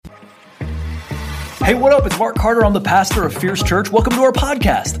Hey, what up? It's Mark Carter. I'm the pastor of Fierce Church. Welcome to our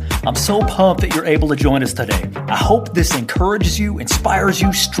podcast. I'm so pumped that you're able to join us today. I hope this encourages you, inspires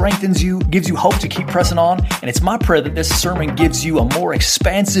you, strengthens you, gives you hope to keep pressing on. And it's my prayer that this sermon gives you a more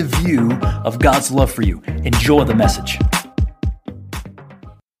expansive view of God's love for you. Enjoy the message.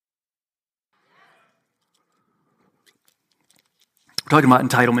 We're talking about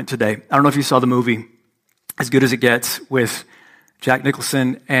entitlement today. I don't know if you saw the movie As Good as It Gets with Jack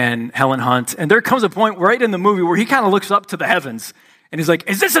Nicholson and Helen Hunt. And there comes a point right in the movie where he kind of looks up to the heavens and he's like,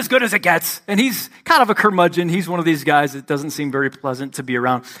 is this as good as it gets? And he's kind of a curmudgeon. He's one of these guys that doesn't seem very pleasant to be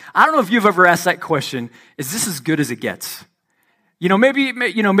around. I don't know if you've ever asked that question, is this as good as it gets?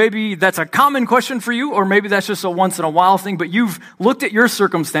 Maybe that's a common question for you, or maybe that's just a once in a while thing, but you've looked at your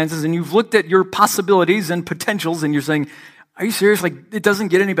circumstances and you've looked at your possibilities and potentials and you're saying, are you serious? Like, it doesn't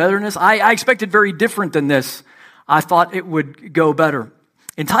get any better than this? I expected very different than this. I thought it would go better.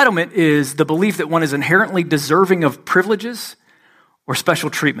 Entitlement is the belief that one is inherently deserving of privileges or special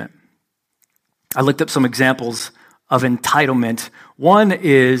treatment. I looked up some examples of entitlement. One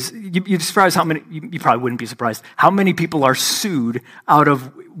is, you'd surprised how many, you probably wouldn't be surprised, how many people are sued out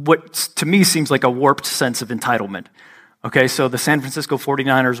of what to me seems like a warped sense of entitlement. Okay, so the San Francisco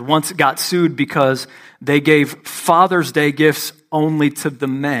 49ers once got sued because they gave Father's Day gifts only to the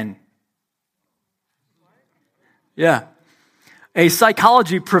men. Yeah. A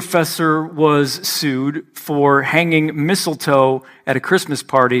psychology professor was sued for hanging mistletoe at a Christmas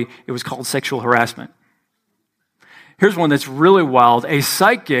party. It was called sexual harassment. Here's one that's really wild. A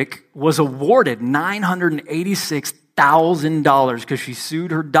psychic was awarded $986,000 because she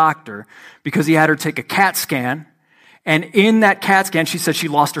sued her doctor because he had her take a CAT scan. And in that CAT scan, she said she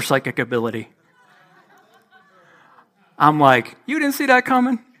lost her psychic ability. I'm like, you didn't see that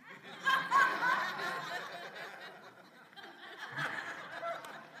coming?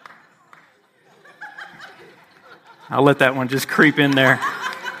 I'll let that one just creep in there.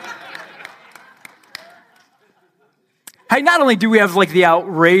 Hey, not only do we have like the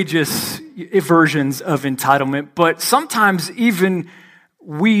outrageous versions of entitlement, but sometimes even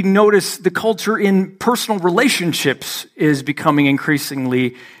we notice the culture in personal relationships is becoming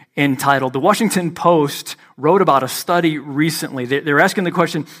increasingly entitled. The Washington Post wrote about a study recently. They're asking the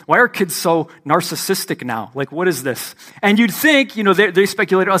question, why are kids so narcissistic now? Like, what is this? And you'd think, they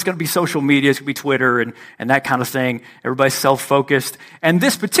speculate, it's going to be social media, it's going to be Twitter and that kind of thing. Everybody's self-focused. And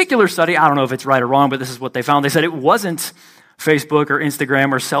this particular study, I don't know if it's right or wrong, but this is what they found. They said it wasn't Facebook or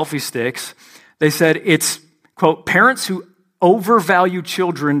Instagram or selfie sticks. They said it's, quote, parents who overvalue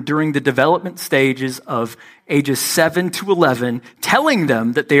children during the development stages of ages 7 to 11, telling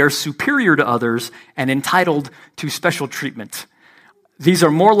them that they are superior to others and entitled to special treatment. These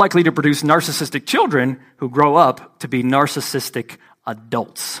are more likely to produce narcissistic children who grow up to be narcissistic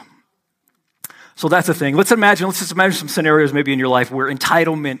adults. So that's the thing. Let's just imagine some scenarios maybe in your life where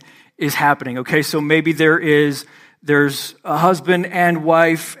entitlement is happening. Okay, so maybe there's a husband and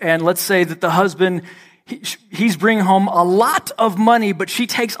wife, and let's say that the husband, he's bringing home a lot of money, but she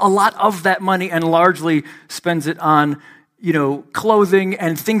takes a lot of that money and largely spends it on, clothing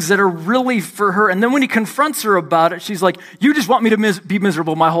and things that are really for her. And then when he confronts her about it, she's like, you just want me to be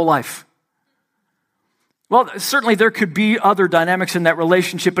miserable my whole life. Well, certainly there could be other dynamics in that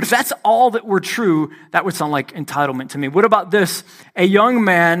relationship, but if that's all that were true, that would sound like entitlement to me. What about this? A young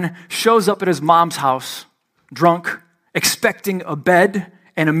man shows up at his mom's house, drunk, expecting a bed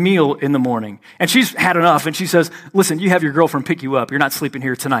and a meal in the morning. And she's had enough, and she says, listen, you have your girlfriend pick you up. You're not sleeping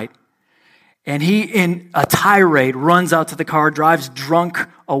here tonight. And he, in a tirade, runs out to the car, drives drunk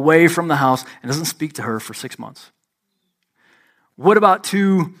away from the house, and doesn't speak to her for 6 months. What about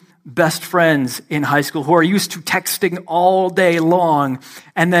two best friends in high school who are used to texting all day long,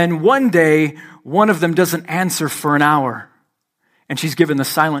 and then one day, one of them doesn't answer for an hour, and she's given the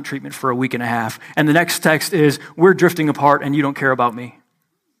silent treatment for a week and a half, and the next text is, we're drifting apart and you don't care about me.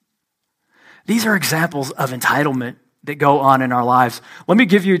 These are examples of entitlement that go on in our lives. Let me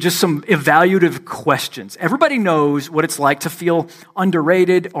give you just some evaluative questions. Everybody knows what it's like to feel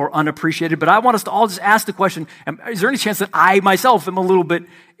underrated or unappreciated, but I want us to all just ask the question, is there any chance that I myself am a little bit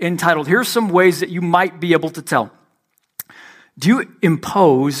entitled? Here's some ways that you might be able to tell. Do you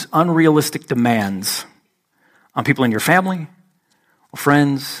impose unrealistic demands on people in your family or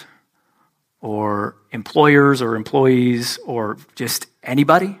friends or employers or employees or just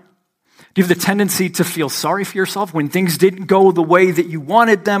anybody? Do you have the tendency to feel sorry for yourself when things didn't go the way that you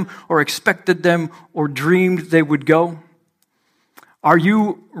wanted them or expected them or dreamed they would go? Are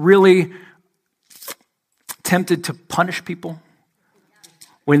you really tempted to punish people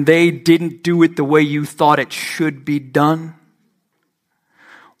when they didn't do it the way you thought it should be done?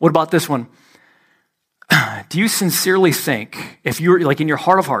 What about this one? do you sincerely think, if you're like in your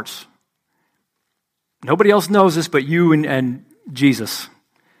heart of hearts, nobody else knows this but you and Jesus,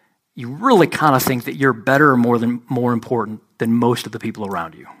 you really kind of think that you're better or more important than most of the people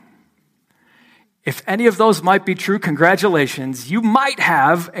around you? If any of those might be true, congratulations. You might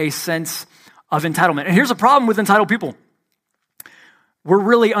have a sense of entitlement. And here's a problem with entitled people. We're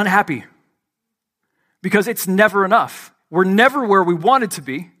really unhappy because it's never enough. We're never where we wanted to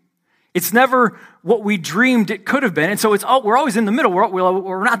be. It's never what we dreamed it could have been. And so we're always in the middle.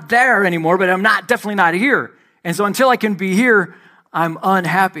 We're not there anymore, but I'm definitely not here. And so until I can be here, I'm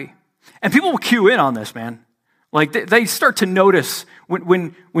unhappy. And people will cue in on this, man. Like they start to notice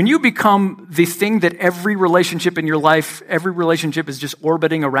when you become the thing that every relationship in your life, every relationship is just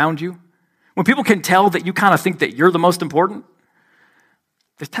orbiting around you. When people can tell that you kind of think that you're the most important,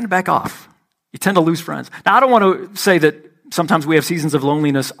 they tend to back off. You tend to lose friends. Now, I don't want to say that sometimes we have seasons of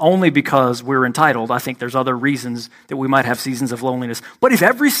loneliness only because we're entitled. I think there's other reasons that we might have seasons of loneliness. But if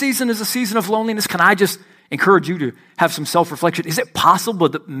every season is a season of loneliness, can I just encourage you to have some self-reflection? Is it possible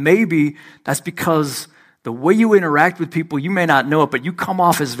that maybe that's because the way you interact with people, you may not know it, but you come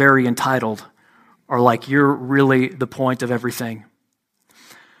off as very entitled or like you're really the point of everything?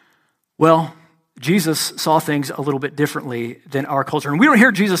 Well, Jesus saw things a little bit differently than our culture. And we don't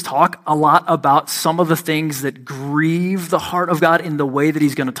hear Jesus talk a lot about some of the things that grieve the heart of God in the way that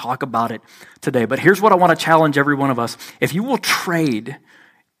he's going to talk about it today. But here's what I want to challenge every one of us. If you will trade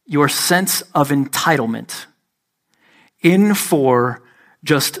your sense of entitlement in for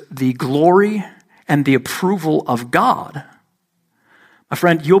just the glory and the approval of God, my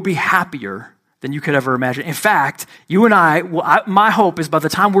friend, you'll be happier than you could ever imagine. In fact, you and my hope is by the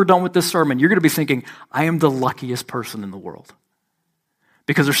time we're done with this sermon, you're going to be thinking, I am the luckiest person in the world.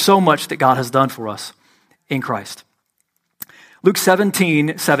 Because there's so much that God has done for us in Christ. Luke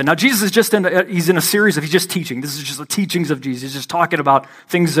 17:7. Now, Jesus is he's in a series he's just teaching. This is just the teachings of Jesus. He's just talking about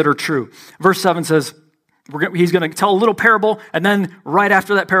things that are true. Verse 7 says, he's going to tell a little parable, and then right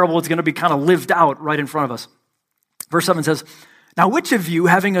after that parable, it's going to be kind of lived out right in front of us. Verse 7 says, now which of you,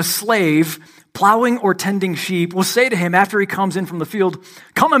 having a slave plowing or tending sheep, will say to him after he comes in from the field,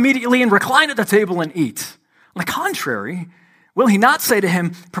 come immediately and recline at the table and eat? On the contrary, will he not say to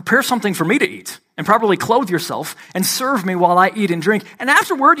him, prepare something for me to eat, and properly clothe yourself, and serve me while I eat and drink, and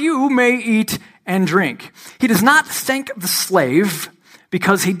afterward you may eat and drink? He does not thank the slave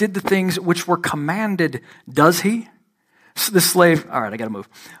because he did the things which were commanded, does he? The slave, all right, I got to move.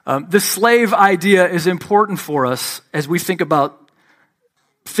 The slave idea is important for us as we think about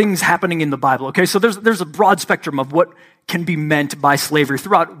things happening in the Bible, okay? So there's a broad spectrum of what can be meant by slavery.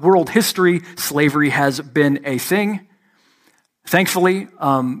 Throughout world history, slavery has been a thing. Thankfully,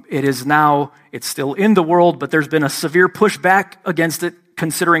 it's still in the world, but there's been a severe pushback against it,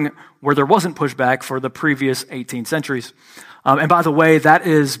 considering where there wasn't pushback for the previous 18 centuries. And by the way, that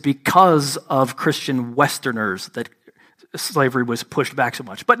is because of Christian Westerners that slavery was pushed back so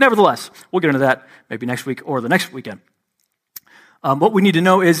much. But nevertheless, we'll get into that maybe next week or the next weekend. What we need to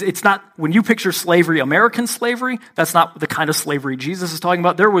know is it's not, when you picture slavery, American slavery, that's not the kind of slavery Jesus is talking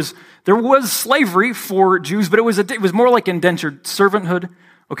about. There was slavery for Jews, but it was more like indentured servanthood.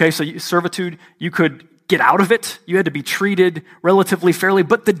 Okay, so servitude, you could get out of it. You had to be treated relatively fairly,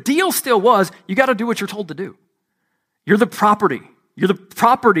 but the deal still was, you got to do what you're told to do. You're the property. You're the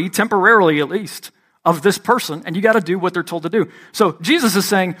property, temporarily at least, of this person, and you got to do what they're told to do. So Jesus is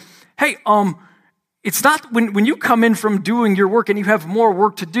saying, hey, it's not when you come in from doing your work and you have more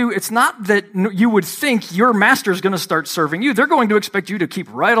work to do, it's not that you would think your master is going to start serving you. They're going to expect you to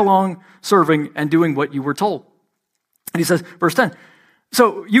keep right along serving and doing what you were told. And he says, verse 10,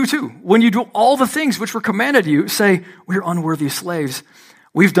 so you too, when you do all the things which were commanded you, say, we're unworthy slaves.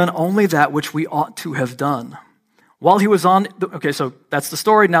 We've done only that which we ought to have done. While he was so that's the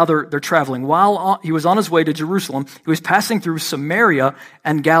story. Now they're traveling. While he was on his way to Jerusalem, he was passing through Samaria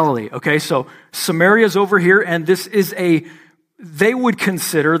and Galilee. Okay, so Samaria's over here, and this is they would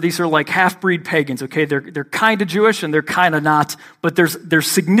consider, these are like half-breed pagans, okay? They're kind of Jewish and they're kind of not, but there's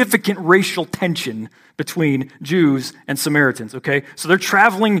significant racial tension between Jews and Samaritans, okay? So they're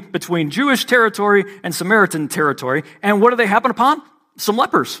traveling between Jewish territory and Samaritan territory, and what do they happen upon? Some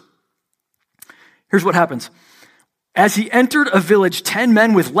lepers. Here's what happens. As he entered a village, 10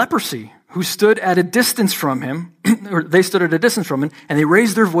 men with leprosy who stood at a distance from him, or they stood at a distance from him, and they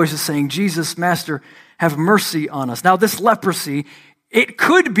raised their voices saying, Jesus, Master, have mercy on us. Now this leprosy, it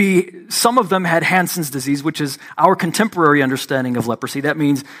could be some of them had Hansen's disease, which is our contemporary understanding of leprosy. That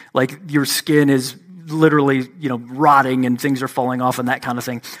means like your skin is literally, rotting and things are falling off and that kind of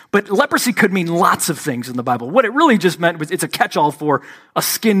thing. But leprosy could mean lots of things in the Bible. What it really just meant was it's a catch-all for a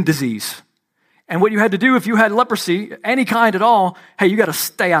skin disease. And what you had to do if you had leprosy, any kind at all, hey, you got to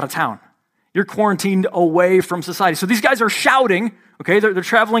stay out of town. You're quarantined away from society. So these guys are shouting, okay? They're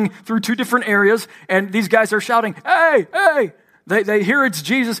traveling through two different areas, and these guys are shouting, hey, hey. They hear it's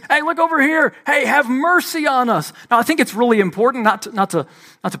Jesus. Hey, look over here. Hey, have mercy on us. Now, I think it's really important not to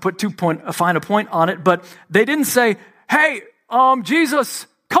put a fine point on it, but they didn't say, hey, Jesus,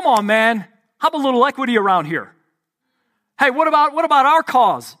 come on, man. Have a little equity around here. Hey, what about our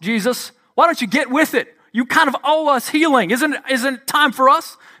cause, Jesus? Why don't you get with it? You kind of owe us healing. Isn't it time for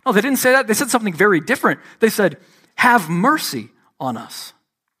us? No, they didn't say that. They said something very different. They said, have mercy on us.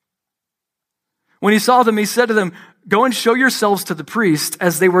 When he saw them, he said to them, go and show yourselves to the priest.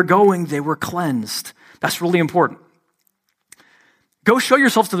 As they were going, they were cleansed. That's really important. Go show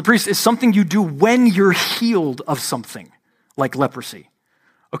yourselves to the priest is something you do when you're healed of something, like leprosy.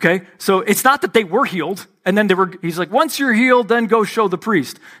 Okay, so it's not that they were healed, and then he's like, once you're healed, then go show the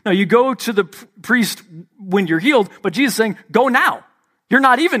priest. No, you go to the priest when you're healed, but Jesus is saying, go now. You're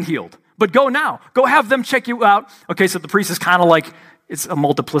not even healed, but go now. Go have them check you out. Okay, so the priest is kind of like, it's a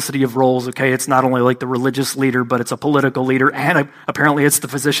multiplicity of roles, okay? It's not only like the religious leader, but it's a political leader, and apparently it's the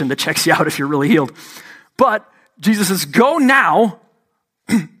physician that checks you out if you're really healed. But Jesus says, go now,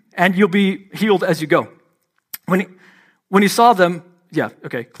 and you'll be healed as you go. When he saw them,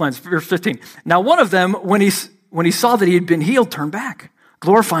 cleansed. Verse 15. Now one of them, when he saw that he had been healed, turned back,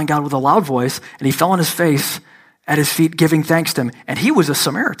 glorifying God with a loud voice, and he fell on his face at his feet, giving thanks to him. And he was a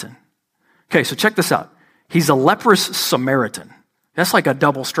Samaritan. Okay, so check this out. He's a leprous Samaritan. That's like a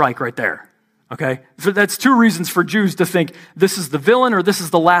double strike right there. Okay? So that's two reasons for Jews to think this is the villain or this is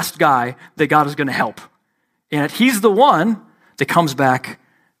the last guy that God is going to help. And he's the one that comes back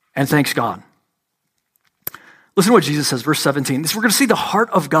and thanks God. Listen to what Jesus says, verse 17. We're going to see the heart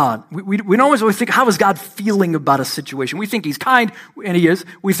of God. We don't always think, how is God feeling about a situation? We think he's kind, and he is.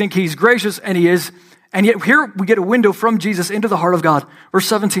 We think he's gracious, and he is. And yet here we get a window from Jesus into the heart of God. Verse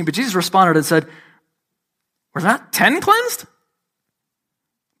 17, but Jesus responded and said, were not 10 cleansed?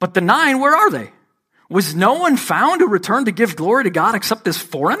 But the 9, where are they? Was no one found who returned to give glory to God except this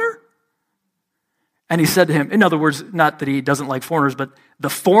foreigner? And he said to him, in other words, not that he doesn't like foreigners, but the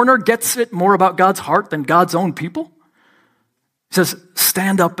foreigner gets it more about God's heart than God's own people. He says,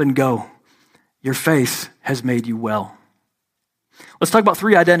 stand up and go. Your faith has made you well. Let's talk about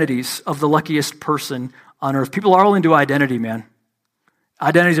 3 identities of the luckiest person on earth. People are all into identity, man.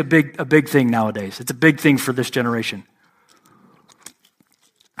 Identity is a big thing nowadays. It's a big thing for this generation.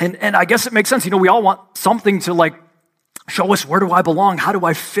 And I guess it makes sense. We all want something to like show us, where do I belong? How do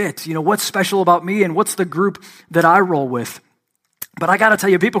I fit? What's special about me and what's the group that I roll with? But I got to tell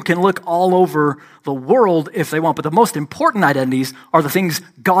you, people can look all over the world if they want, but the most important identities are the things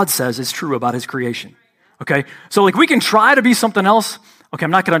God says is true about his creation. Okay? So like we can try to be something else. Okay,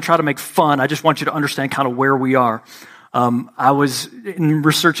 I'm not going to try to make fun. I just want you to understand kind of where we are. I was in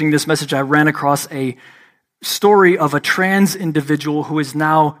researching this message, I ran across a story of a trans individual who is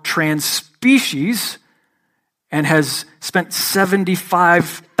now trans species and has spent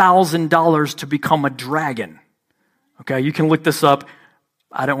 $75,000 to become a dragon. Okay, you can look this up.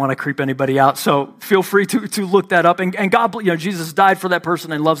 I don't want to creep anybody out, so feel free to look that up. And God, Jesus died for that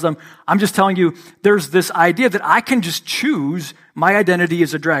person and loves them. I'm just telling you, there's this idea that I can just choose my identity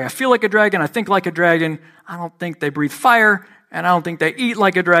as a dragon. I feel like a dragon. I think like a dragon. I don't think they breathe fire, and I don't think they eat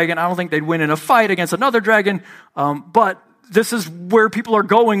like a dragon. I don't think they'd win in a fight against another dragon. But this is where people are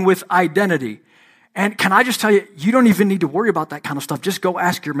going with identity. And can I just tell you, you don't even need to worry about that kind of stuff. Just go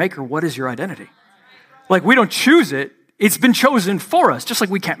ask your maker, what is your identity? Like, we don't choose it. It's been chosen for us. Just like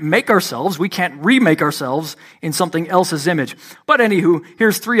we can't make ourselves, we can't remake ourselves in something else's image. But anywho,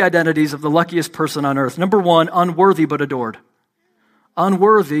 here's 3 identities of the luckiest person on earth. Number 1, unworthy but adored.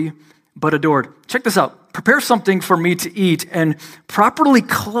 Unworthy but adored. Check this out. Prepare something for me to eat and properly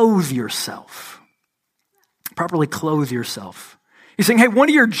clothe yourself. Properly clothe yourself. He's saying, hey, one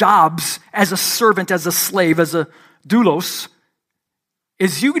of your jobs as a servant, as a slave, as a doulos,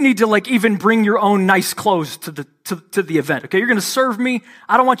 is you need to like even bring your own nice clothes to the event. Okay, you're going to serve me.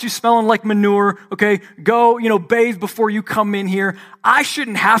 I don't want you smelling like manure. Okay, go, bathe before you come in here. I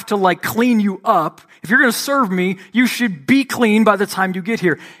shouldn't have to like clean you up. If you're going to serve me, you should be clean by the time you get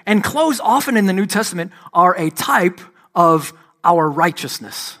here. And clothes often in the New Testament are a type of our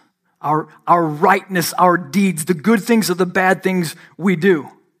righteousness, our rightness, our deeds, the good things or the bad things we do.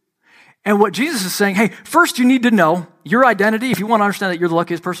 And what Jesus is saying, hey, first you need to know your identity. If you want to understand that you're the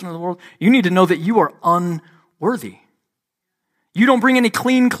luckiest person in the world, you need to know that you are unworthy. You don't bring any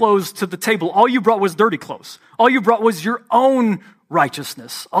clean clothes to the table. All you brought was dirty clothes. All you brought was your own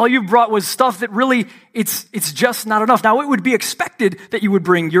righteousness. All you brought was stuff that really, it's just not enough. Now, it would be expected that you would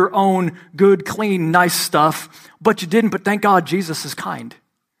bring your own good, clean, nice stuff, but you didn't. But thank God Jesus is kind.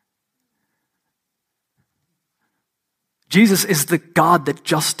 Jesus is the God that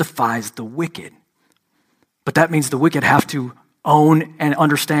justifies the wicked. But that means the wicked have to own and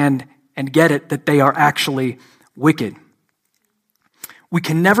understand and get it that they are actually wicked. We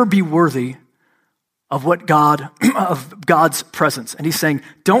can never be worthy of of God's presence. And he's saying,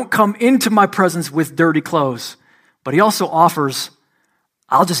 don't come into my presence with dirty clothes. But he also offers,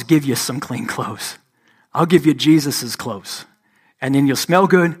 I'll just give you some clean clothes. I'll give you Jesus's clothes. And then you'll smell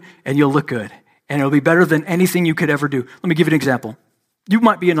good and you'll look good. And it'll be better than anything you could ever do. Let me give you an example. You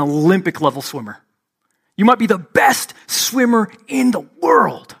might be an Olympic level swimmer. You might be the best swimmer in the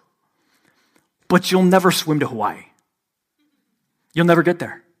world. But you'll never swim to Hawaii. You'll never get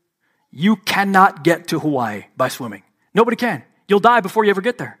there. You cannot get to Hawaii by swimming. Nobody can. You'll die before you ever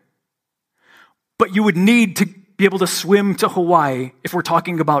get there. But you would need to be able to swim to Hawaii if we're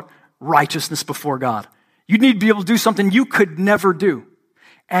talking about righteousness before God. You'd need to be able to do something you could never do.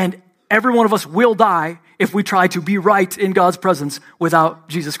 And every one of us will die if we try to be right in God's presence without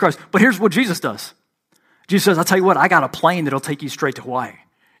Jesus Christ. But here's what Jesus does. Jesus says, I'll tell you what, I got a plane that'll take you straight to Hawaii.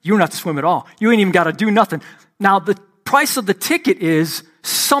 You don't have to swim at all. You ain't even got to do nothing. Now, the price of the ticket is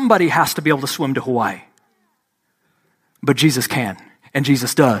somebody has to be able to swim to Hawaii. But Jesus can, and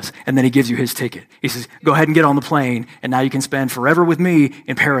Jesus does, and then he gives you his ticket. He says, go ahead and get on the plane, and now you can spend forever with me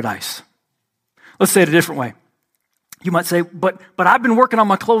in paradise. Let's say it a different way. You might say, but I've been working on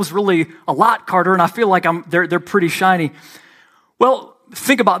my clothes really a lot, Carter, and I feel like they're pretty shiny. Well,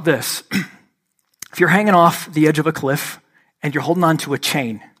 think about this. If you're hanging off the edge of a cliff and you're holding on to a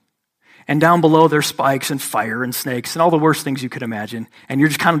chain, and down below there's spikes and fire and snakes and all the worst things you could imagine, and you're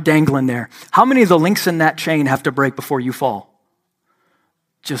just kind of dangling there, how many of the links in that chain have to break before you fall?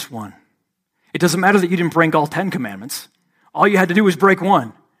 Just one. It doesn't matter that you didn't break all 10 commandments. All you had to do was break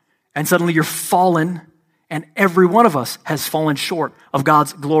one, and suddenly you're fallen. And every one of us has fallen short of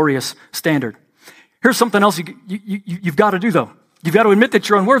God's glorious standard. Here's something else you've got to do, though. You've got to admit that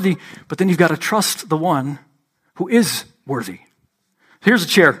you're unworthy, but then you've got to trust the one who is worthy. Here's a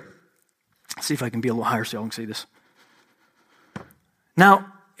chair. Let's see if I can be a little higher so y'all can see this.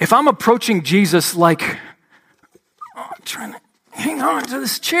 Now, if I'm approaching Jesus like, I'm trying to hang on to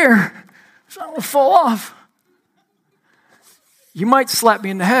this chair so I don't fall off, you might slap me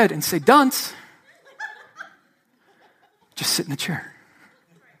in the head and say, dunce. Just sit in the chair.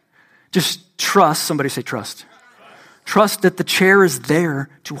 Just trust, somebody say trust. Trust that the chair is there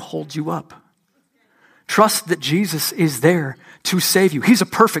to hold you up. Trust that Jesus is there to save you. He's a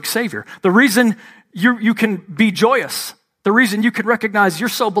perfect Savior. The reason you can be joyous, the reason you can recognize you're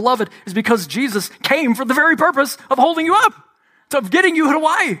so beloved is because Jesus came for the very purpose of holding you up, of getting you to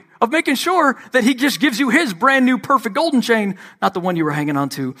Hawaii, of making sure that he just gives you his brand new perfect golden chain, not the one you were hanging on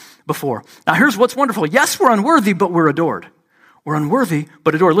to before. Now here's what's wonderful. Yes, we're unworthy, but we're adored. We're unworthy,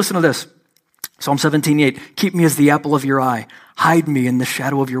 but adored. Listen to this. Psalm 17:8. Keep me as the apple of your eye. Hide me in the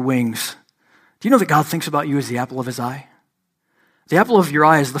shadow of your wings. Do you know that God thinks about you as the apple of his eye? The apple of your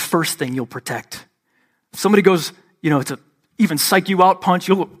eye is the first thing you'll protect. If somebody goes, to even psych you out punch,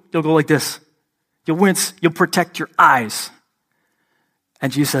 you'll go like this. You'll wince. You'll protect your eyes.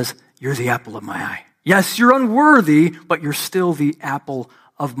 And Jesus says, you're the apple of my eye. Yes, you're unworthy, but you're still the apple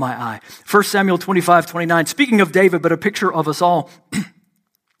of my eye. 1 Samuel 25:29, speaking of David, but a picture of us all, it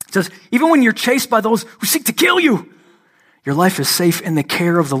says, even when you're chased by those who seek to kill you, your life is safe in the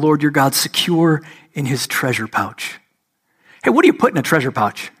care of the Lord your God, secure in his treasure pouch. Hey, what do you put in a treasure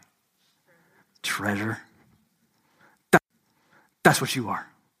pouch? Treasure. That's what you are.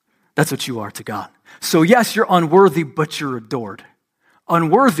 That's what you are to God. So yes, you're unworthy, but you're adored.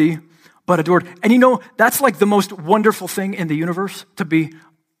 Unworthy, but adored. And that's like the most wonderful thing in the universe, to be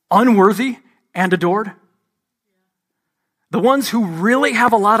unworthy and adored. The ones who really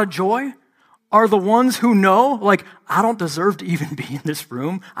have a lot of joy are the ones who know, I don't deserve to even be in this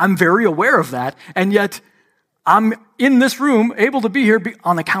room. I'm very aware of that. And yet, I'm in this room, able to be here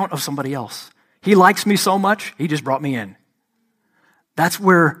on account of somebody else. He likes me so much, he just brought me in. That's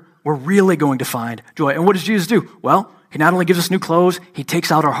where we're really going to find joy. And what does Jesus do? Well, he not only gives us new clothes, he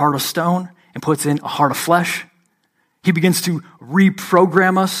takes out our heart of stone and puts in a heart of flesh. He begins to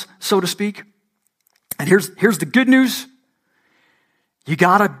reprogram us, so to speak. And here's the good news. You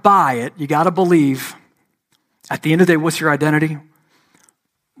gotta buy it. You gotta believe. At the end of the day, what's your identity?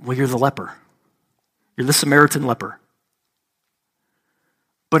 Well, you're the leper. You're the Samaritan leper.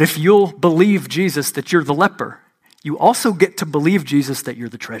 But if you'll believe Jesus that you're the leper, you also get to believe Jesus that you're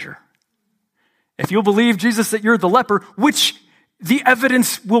the treasure. If you'll believe Jesus that you're the leper, which the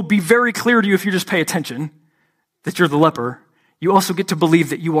evidence will be very clear to you if you just pay attention that you're the leper. You also get to believe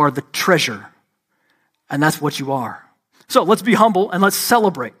that you are the treasure, and that's what you are. So let's be humble and let's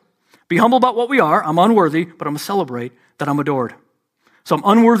celebrate. Be humble about what we are. I'm unworthy, but I'm going to celebrate that I'm adored. So I'm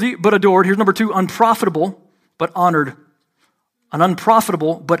unworthy but adored. Here's number 2, unprofitable but honored. An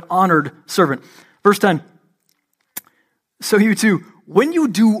unprofitable but honored servant. Verse 10. So you too, when you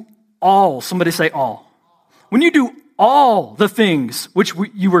do all, somebody say all. When you do all the things which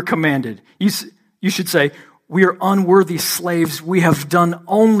you were commanded, you should say, we are unworthy slaves. We have done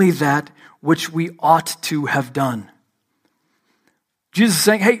only that which we ought to have done. Jesus is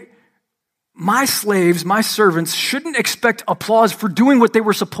saying, hey, my slaves, my servants shouldn't expect applause for doing what they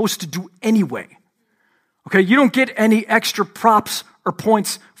were supposed to do anyway. Okay, you don't get any extra props or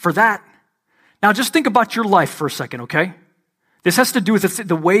points for that. Now just think about your life for a second, okay? This has to do with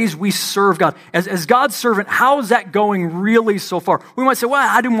the ways we serve God. As God's servant, how is that going really so far? We might say, well,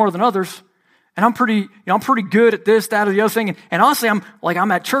 I do more than others. And I'm pretty good at this, that, or the other thing. And honestly,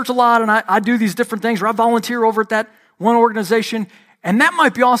 I'm at church a lot and I do these different things, or I volunteer over at that one organization. And that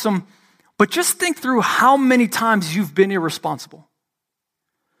might be awesome, but just think through how many times you've been irresponsible.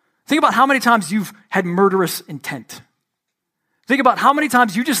 Think about how many times you've had murderous intent. Think about how many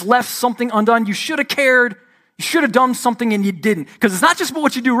times you just left something undone. You should have cared. You should have done something and you didn't. Because it's not just about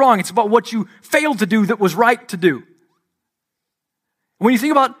what you do wrong. It's about what you failed to do that was right to do. When you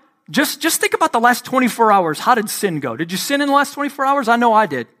think about, just think about the last 24 hours. How did sin go? Did you sin in the last 24 hours? I know I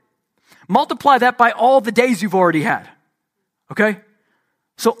did. Multiply that by all the days you've already had. Okay?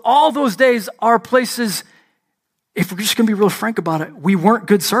 So all those days are places, if we're just going to be real frank about it, we weren't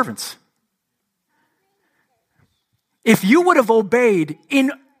good servants. If you would have obeyed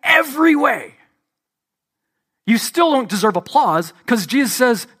in every way, you still don't deserve applause because Jesus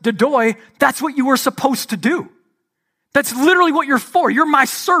says, Dodoi, that's what you were supposed to do. That's literally what you're for. You're my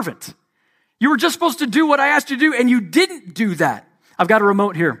servant. You were just supposed to do what I asked you to do, and you didn't do that. I've got a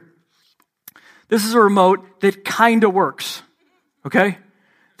remote here. This is a remote that kind of works, okay?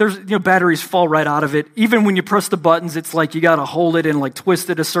 There's, batteries fall right out of it. Even when you press the buttons, it's like you got to hold it and like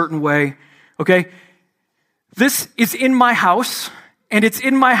twist it a certain way, okay? This is in my house, and it's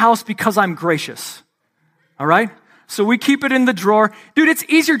in my house because I'm gracious, all right? So we keep it in the drawer. Dude, it's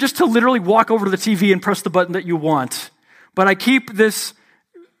easier just to literally walk over to the TV and press the button that you want. But I keep this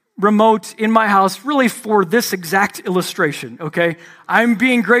remote in my house really for this exact illustration, okay? I'm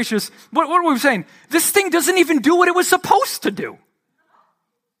being gracious. What are we saying? This thing doesn't even do what it was supposed to do.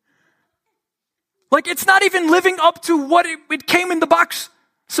 Like, it's not even living up to what it came in the box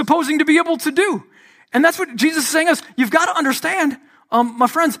supposing to be able to do. And that's what Jesus is saying us. You've got to understand, my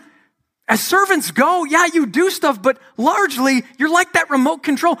friends, as servants go, yeah, you do stuff, but largely, you're like that remote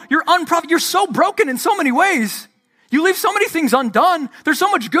control. You're unprofitable. You're so broken in so many ways. You leave so many things undone. There's so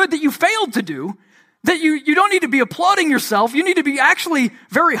much good that you failed to do that you don't need to be applauding yourself. You need to be actually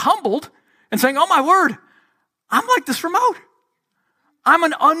very humbled and saying, oh my word, I'm like this remote. I'm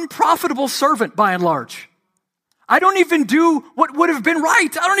an unprofitable servant by and large. I don't even do what would have been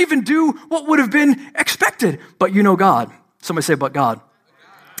right. I don't even do what would have been expected. But you know God. Somebody say, but God.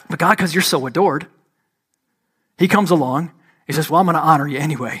 But God, because you're so adored, he comes along. He says, well, I'm going to honor you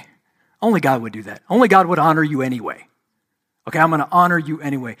anyway. Only God would do that. Only God would honor you anyway. Okay, I'm going to honor you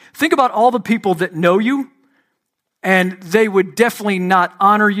anyway. Think about all the people that know you, and they would definitely not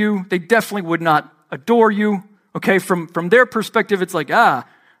honor you. They definitely would not adore you. Okay, from their perspective, it's like, I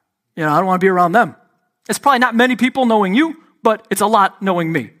don't want to be around them. It's probably not many people knowing you, but it's a lot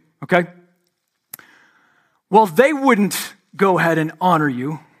knowing me, okay? Well, they wouldn't go ahead and honor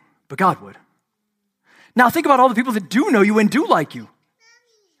you, but God would. Now think about all the people that do know you and do like you.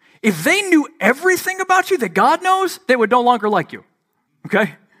 If they knew everything about you that God knows, they would no longer like you,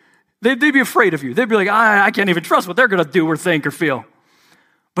 okay? They'd be afraid of you. They'd be like, I can't even trust what they're going to do or think or feel.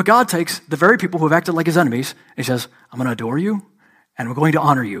 But God takes the very people who have acted like his enemies, and he says, I'm going to adore you, and I'm going to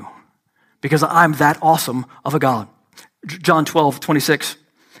honor you, because I'm that awesome of a God. John 12:26.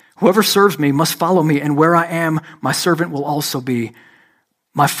 Whoever serves me must follow me, and where I am, my servant will also be.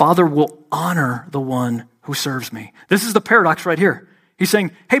 My Father will honor the one who serves me. This is the paradox right here. He's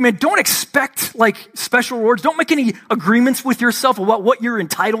saying, hey man, don't expect like special rewards. Don't make any agreements with yourself about what you're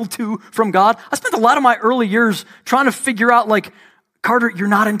entitled to from God. I spent a lot of my early years trying to figure out like, Carter, you're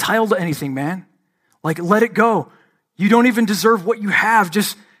not entitled to anything, man. Like, let it go. You don't even deserve what you have.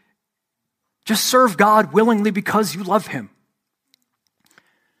 Just serve God willingly because you love him.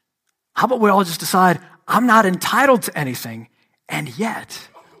 How about we all just decide, I'm not entitled to anything, and yet,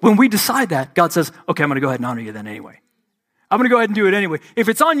 when we decide that, God says, okay, I'm going to go ahead and honor you then anyway. I'm going to go ahead and do it anyway. If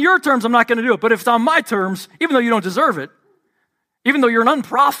it's on your terms, I'm not going to do it. But if it's on my terms, even though you don't deserve it, Even though you're an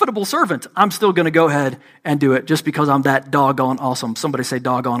unprofitable servant, I'm still going to go ahead and do it just because I'm that doggone awesome. Somebody say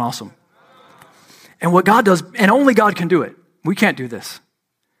doggone awesome. And what God does, and only God can do it. We can't do this.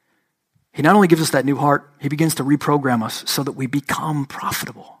 He not only gives us that new heart, he begins to reprogram us so that we become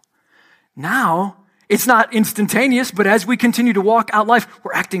profitable. Now, it's not instantaneous, but as we continue to walk out life,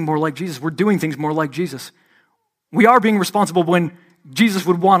 we're acting more like Jesus. We're doing things more like Jesus. We are being responsible when Jesus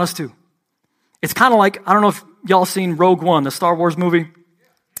would want us to. It's kind of like, I don't know if y'all seen Rogue One, the Star Wars movie.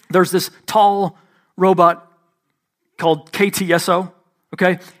 There's this tall robot called KTSO,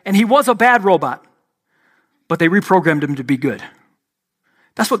 okay? And he was a bad robot, but they reprogrammed him to be good.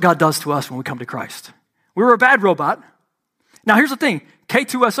 That's what God does to us when we come to Christ. We were a bad robot. Now here's the thing,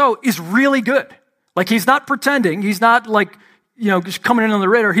 K2SO is really good. Like he's not pretending, he's not like, just coming in on the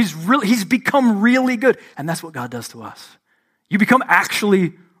radar. He's become really good. And that's what God does to us. You become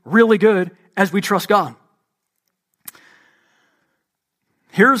actually really good as we trust God.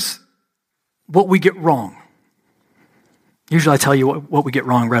 Here's what we get wrong. Usually I tell you what we get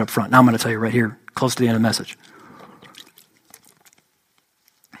wrong right up front. Now I'm going to tell you right here, close to the end of the message.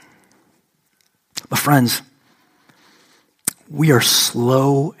 But friends, we are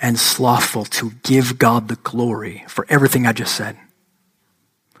slow and slothful to give God the glory for everything I just said.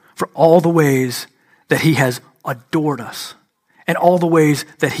 For all the ways that he has adored us and all the ways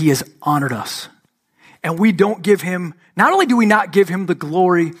that he has honored us. And we don't give him, not only do we not give him the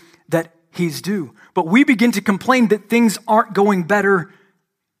glory that he's due, but we begin to complain that things aren't going better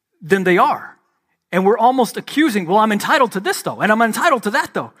than they are. And we're almost accusing, well, I'm entitled to this though, and I'm entitled to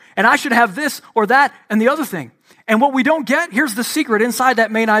that though, and I should have this or that and the other thing. And what we don't get, here's the secret inside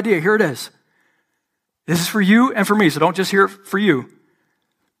that main idea. Here it is. This is for you and for me, so don't just hear it for you.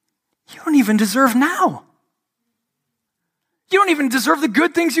 You don't even deserve now. You don't even deserve the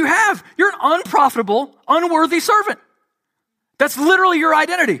good things you have. You're an unprofitable, unworthy servant. That's literally your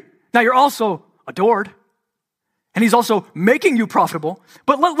identity. Now you're also adored, and he's also making you profitable.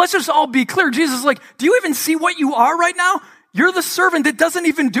 But let's just all be clear. Jesus is like, do you even see what you are right now? You're the servant that doesn't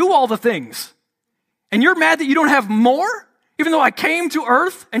even do all the things. And you're mad that you don't have more? Even though I came to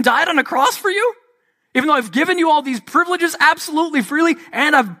earth and died on a cross for you? Even though I've given you all these privileges absolutely freely,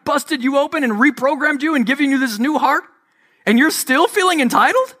 and I've busted you open and reprogrammed you and given you this new heart, and you're still feeling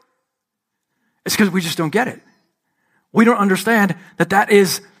entitled? It's because we just don't get it. We don't understand that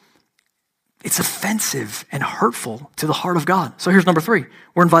it's offensive and hurtful to the heart of God. So here's number 3.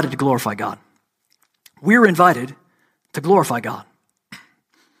 We're invited to glorify God. We're invited to glorify God.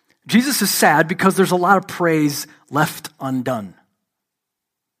 Jesus is sad because there's a lot of praise left undone.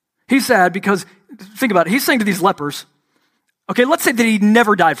 He's sad because, think about it, he's saying to these lepers, okay, let's say that he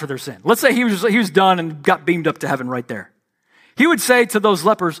never died for their sin. Let's say he was done and got beamed up to heaven right there. He would say to those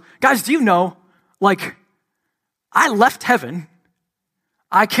lepers, guys, do you know, I left heaven,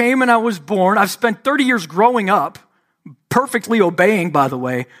 I came and I was born, I've spent 30 years growing up, perfectly obeying, by the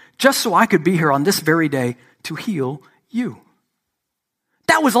way, just so I could be here on this very day to heal you.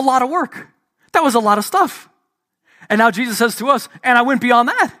 That was a lot of work. That was a lot of stuff. And now Jesus says to us, and I went beyond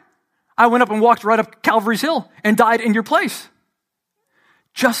that. I went up and walked right up Calvary's Hill and died in your place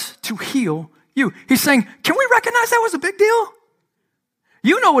just to heal you. He's saying, can we recognize that was a big deal?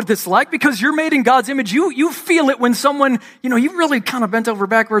 You know what it's like because you're made in God's image. You feel it when someone, you really kind of bent over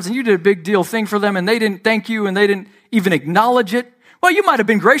backwards and you did a big deal thing for them and they didn't thank you and they didn't even acknowledge it. Well, you might have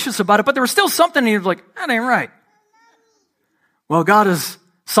been gracious about it, but there was still something and you're like, that ain't right. Well, God is,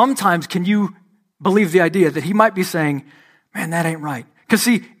 sometimes can you believe the idea that he might be saying, man, that ain't right. Because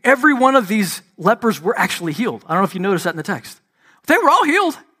see, every one of these lepers were actually healed. I don't know if you noticed that in the text. They were all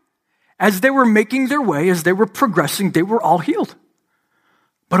healed. As they were making their way, as they were progressing, they were all healed.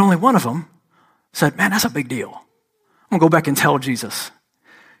 But only one of them said, man, that's a big deal. I'm going to go back and tell Jesus.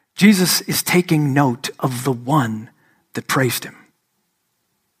 Jesus is taking note of the one that praised him.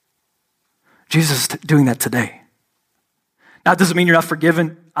 Jesus is doing that today. Now, it doesn't mean you're not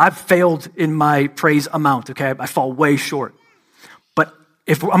forgiven. I've failed in my praise amount, okay? I fall way short. But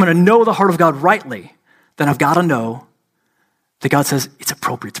if I'm going to know the heart of God rightly, then I've got to know that God says, it's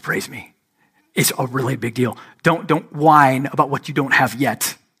appropriate to praise me. It's a really big deal. Don't whine about what you don't have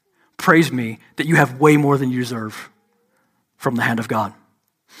yet. Praise me that you have way more than you deserve from the hand of God.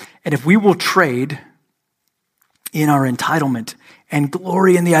 And if we will trade in our entitlement and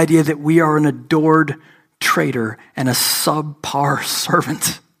glory in the idea that we are an adored traitor and a subpar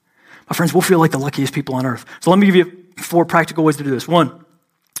servant, my friends, we'll feel like the luckiest people on earth. So let me give you 4 practical ways to do this. 1,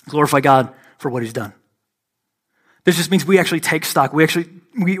 glorify God for what he's done. This just means we actually take stock. We actually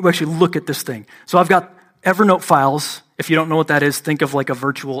look at this thing. So I've got Evernote files. If you don't know what that is, think of like a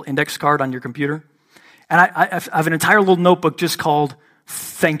virtual index card on your computer. And I have an entire little notebook just called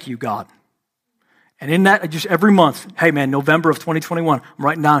Thank You, God. And in that, just every month, hey man, November of 2021, I'm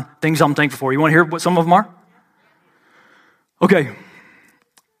writing down things I'm thankful for. You want to hear what some of them are? Okay.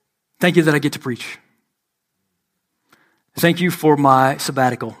 Thank you that I get to preach. Thank you for my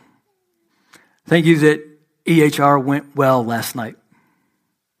sabbatical. Thank you that EHR went well last night.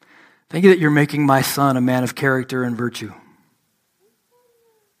 Thank you that you're making my son a man of character and virtue.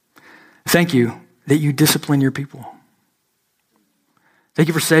 Thank you that you discipline your people. Thank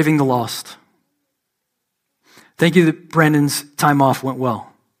you for saving the lost. Thank you that Brandon's time off went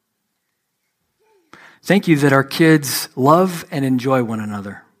well. Thank you that our kids love and enjoy one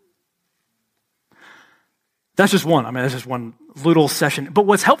another. That's just one. That's just one little session. But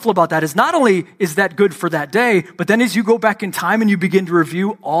what's helpful about that is not only is that good for that day, but then as you go back in time and you begin to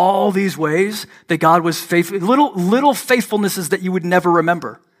review all these ways that God was faithful, little faithfulnesses that you would never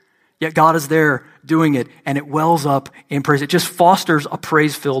remember. Yet God is there doing it, and it wells up in praise. It just fosters a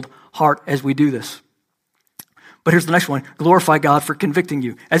praise-filled heart as we do this. But here's the next one. Glorify God for convicting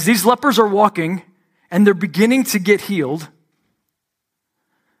you. As these lepers are walking and they're beginning to get healed,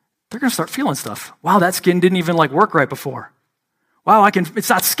 they're going to start feeling stuff. Wow, that skin didn't even work right before. Wow, it's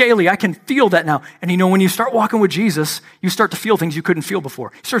not scaly. I can feel that now. And when you start walking with Jesus, you start to feel things you couldn't feel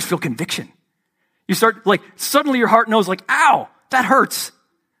before. You start to feel conviction. You start, suddenly your heart knows, ow, that hurts.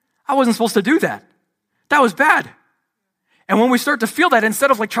 I wasn't supposed to do that. That was bad. And when we start to feel that,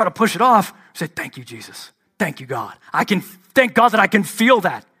 instead of try to push it off, we say, thank you, Jesus. Thank you, God. I can thank God that I can feel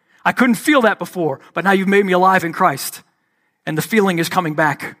that. I couldn't feel that before, but now you've made me alive in Christ. And the feeling is coming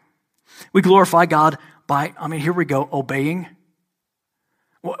back. We glorify God by, here we go, obeying.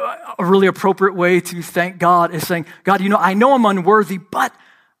 A really appropriate way to thank God is saying, God, I know I'm unworthy, but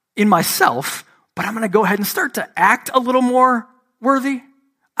in myself, but I'm going to go ahead and start to act a little more worthy.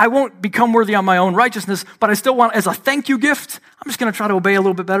 I won't become worthy on my own righteousness, but I still want, as a thank you gift, I'm just going to try to obey a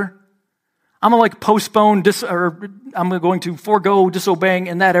little bit better. I'm going to postpone I'm going to forego disobeying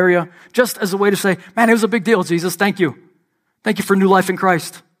in that area just as a way to say, man, it was a big deal, Jesus. Thank you. Thank you for new life in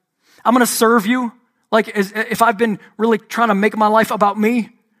Christ. I'm going to serve you. If I've been really trying to make my life about me,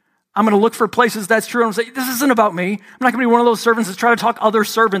 I'm going to look for places that's true and say, this isn't about me. I'm not going to be one of those servants that try to talk other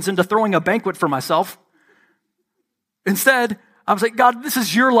servants into throwing a banquet for myself. Instead, I was like, God, this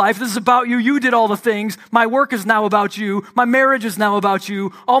is your life. This is about you. You did all the things. My work is now about you. My marriage is now about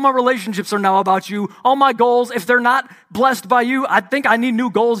you. All my relationships are now about you. All my goals, if they're not blessed by you, I think I need new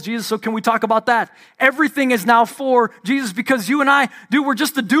goals, Jesus, so can we talk about that? Everything is now for Jesus because you and I, we're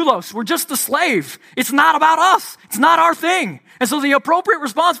just the doulos. We're just the slave. It's not about us. It's not our thing. And so the appropriate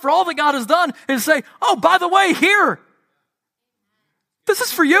response for all that God has done is say, oh, by the way, here, this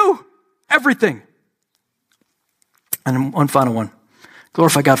is for you. Everything. And one final one.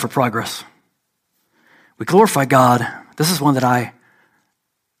 Glorify God for progress. We glorify God. This is one that I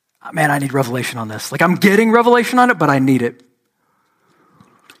need revelation on this. I'm getting revelation on it, but I need it.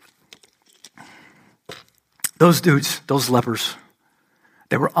 Those dudes, those lepers,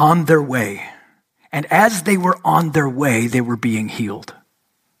 they were on their way. And as they were on their way, they were being healed.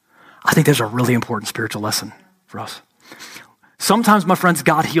 I think there's a really important spiritual lesson for us. Sometimes, my friends,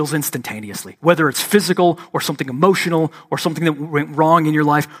 God heals instantaneously, whether it's physical or something emotional or something that went wrong in your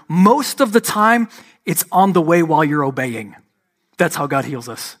life. Most of the time, it's on the way while you're obeying. That's how God heals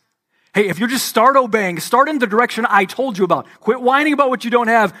us. Hey, if you just start obeying, start in the direction I told you about. Quit whining about what you don't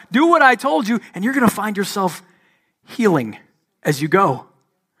have. Do what I told you, and you're going to find yourself healing as you go.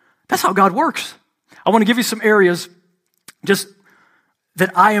 That's how God works. I want to give you some areas just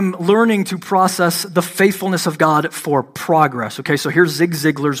that I am learning to process the faithfulness of God for progress. Okay, so here's Zig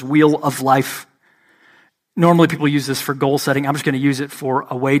Ziglar's Wheel of Life. Normally people use this for goal setting. I'm just going to use it for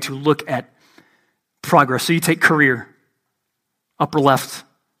a way to look at progress. So you take career, upper left.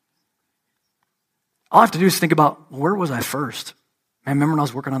 All I have to do is think about, where was I first? Man, remember when I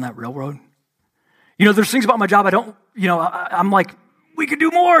was working on that railroad? There's things about my job I'm like, we could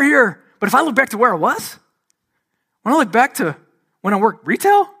do more here. But if I look back to where I was, when I look back to when I worked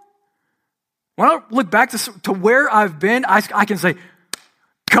retail, when I look back to where I've been, I can say,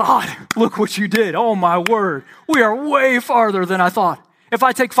 God, look what you did. Oh, my word. We are way farther than I thought. If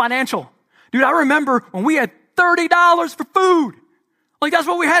I take financial, dude, I remember when we had $30 for food. That's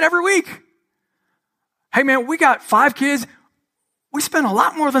what we had every week. Hey, man, we got 5 kids. We spend a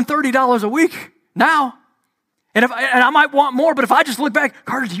lot more than $30 a week now. And I might want more, but if I just look back,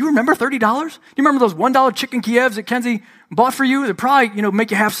 Carter, do you remember $30? Do you remember those $1 chicken Kievs that Kenzie bought for you that probably,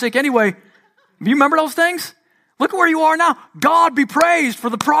 make you half sick anyway? Do you remember those things? Look at where you are now. God be praised for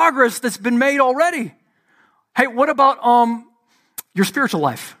the progress that's been made already. Hey, what about your spiritual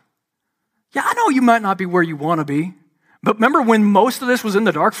life? Yeah, I know you might not be where you want to be, but remember when most of this was in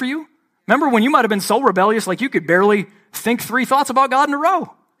the dark for you? Remember when you might have been so rebellious like you could barely think 3 thoughts about God in a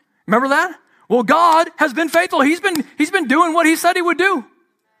row? Remember that? Well, God has been faithful. He's been doing what he said he would do.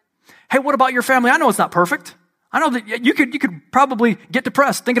 Hey, what about your family? I know it's not perfect. I know that you could probably get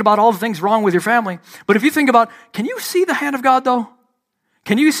depressed thinking about all the things wrong with your family. But if you think about, can you see the hand of God though?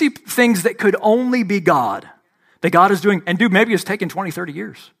 Can you see things that could only be God, that God is doing? And dude, maybe it's taken 20, 30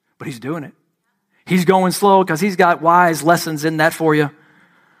 years, but he's doing it. He's going slow because he's got wise lessons in that for you.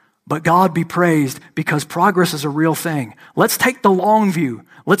 But God be praised because progress is a real thing. Let's take the long view.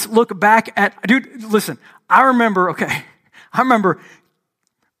 Let's look back at, dude, listen, I remember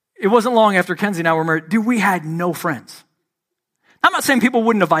it wasn't long after Kenzie and I were married. Dude, we had no friends. I'm not saying people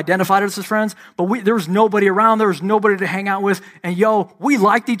wouldn't have identified us as friends, but there was nobody around. There was nobody to hang out with. And we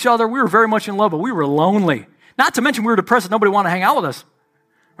liked each other. We were very much in love, but we were lonely. Not to mention we were depressed and nobody wanted to hang out with us.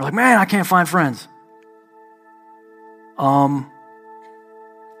 We're like, man, I can't find friends.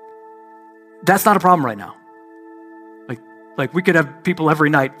 That's not a problem right now. Like we could have people every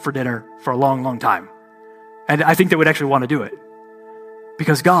night for dinner for a long, long time. And I think they would actually want to do it.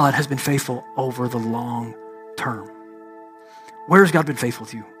 Because God has been faithful over the long term. Where has God been faithful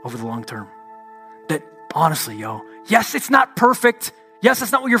to you over the long term? That honestly, yes, it's not perfect. Yes,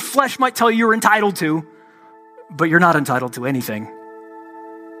 it's not what your flesh might tell you you're entitled to, but you're not entitled to anything.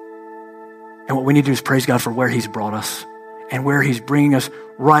 And what we need to do is praise God for where he's brought us and where he's bringing us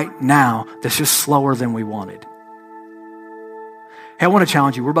right now that's just slower than we wanted. Hey, I want to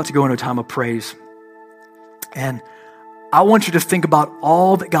challenge you. We're about to go into a time of praise. And I want you to think about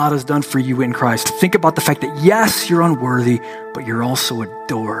all that God has done for you in Christ. Think about the fact that, yes, you're unworthy, but you're also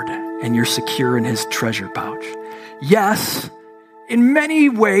adored and you're secure in his treasure pouch. Yes, in many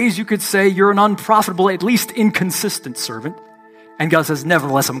ways, you could say you're an unprofitable, at least inconsistent servant. And God says,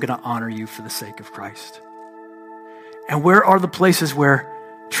 nevertheless, I'm going to honor you for the sake of Christ. And where are the places where,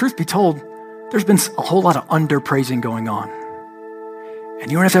 truth be told, there's been a whole lot of underpraising going on. And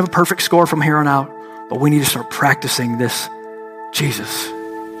you don't have to have a perfect score from here on out, but we need to start practicing this. Jesus,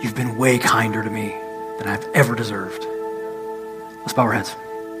 you've been way kinder to me than I've ever deserved. Let's bow our heads.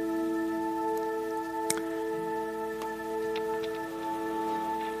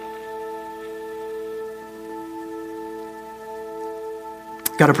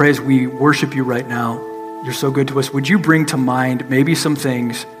 God, I praise, we worship you right now. You're so good to us. Would you bring to mind maybe some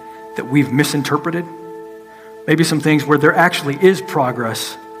things that we've misinterpreted? Maybe some things where there actually is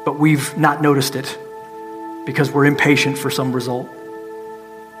progress, but we've not noticed it because we're impatient for some result.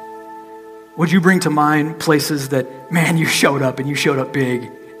 Would you bring to mind places that, man, you showed up and you showed up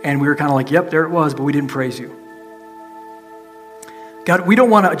big, and we were kind of like, yep, there it was, but we didn't praise you. God, we don't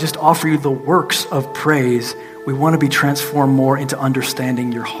want to just offer you the works of praise. We want to be transformed more into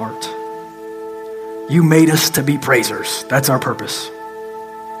understanding your heart. You made us to be praisers. That's our purpose.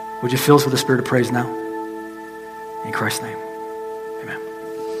 Would you fill us with the spirit of praise now? In Christ's name, amen.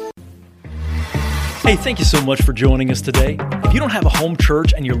 Hey, thank you so much for joining us today. If you don't have a home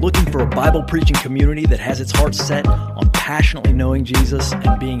church and you're looking for a Bible preaching community that has its heart set on passionately knowing Jesus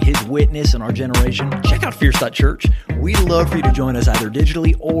and being his witness in our generation, check out Fierce.Church. We'd love for you to join us either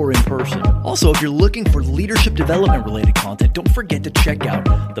digitally or in person. Also, if you're looking for leadership development related content, don't forget to check out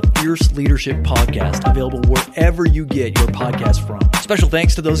the Fierce Leadership Podcast, available wherever you get your podcast from. Special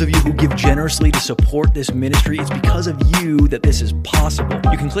thanks to those of you who give generously to support this ministry. It's because of you that this is possible.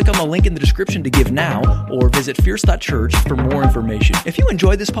 You can click on the link in the description to give now or visit Fierce.Church for more information. If you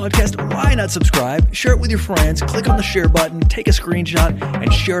enjoyed this podcast, why not subscribe, share it with your friends, click on the share button, take a screenshot,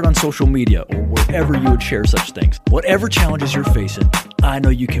 and share it on social media or wherever you would share such things. Whatever challenges you're facing, I know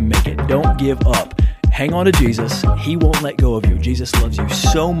you can make it. Don't give up. Hang on to Jesus. He won't let go of you. Jesus loves you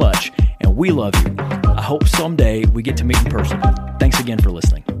so much, and we love you. I hope someday we get to meet in person. Thanks again for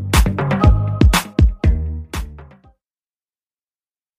listening.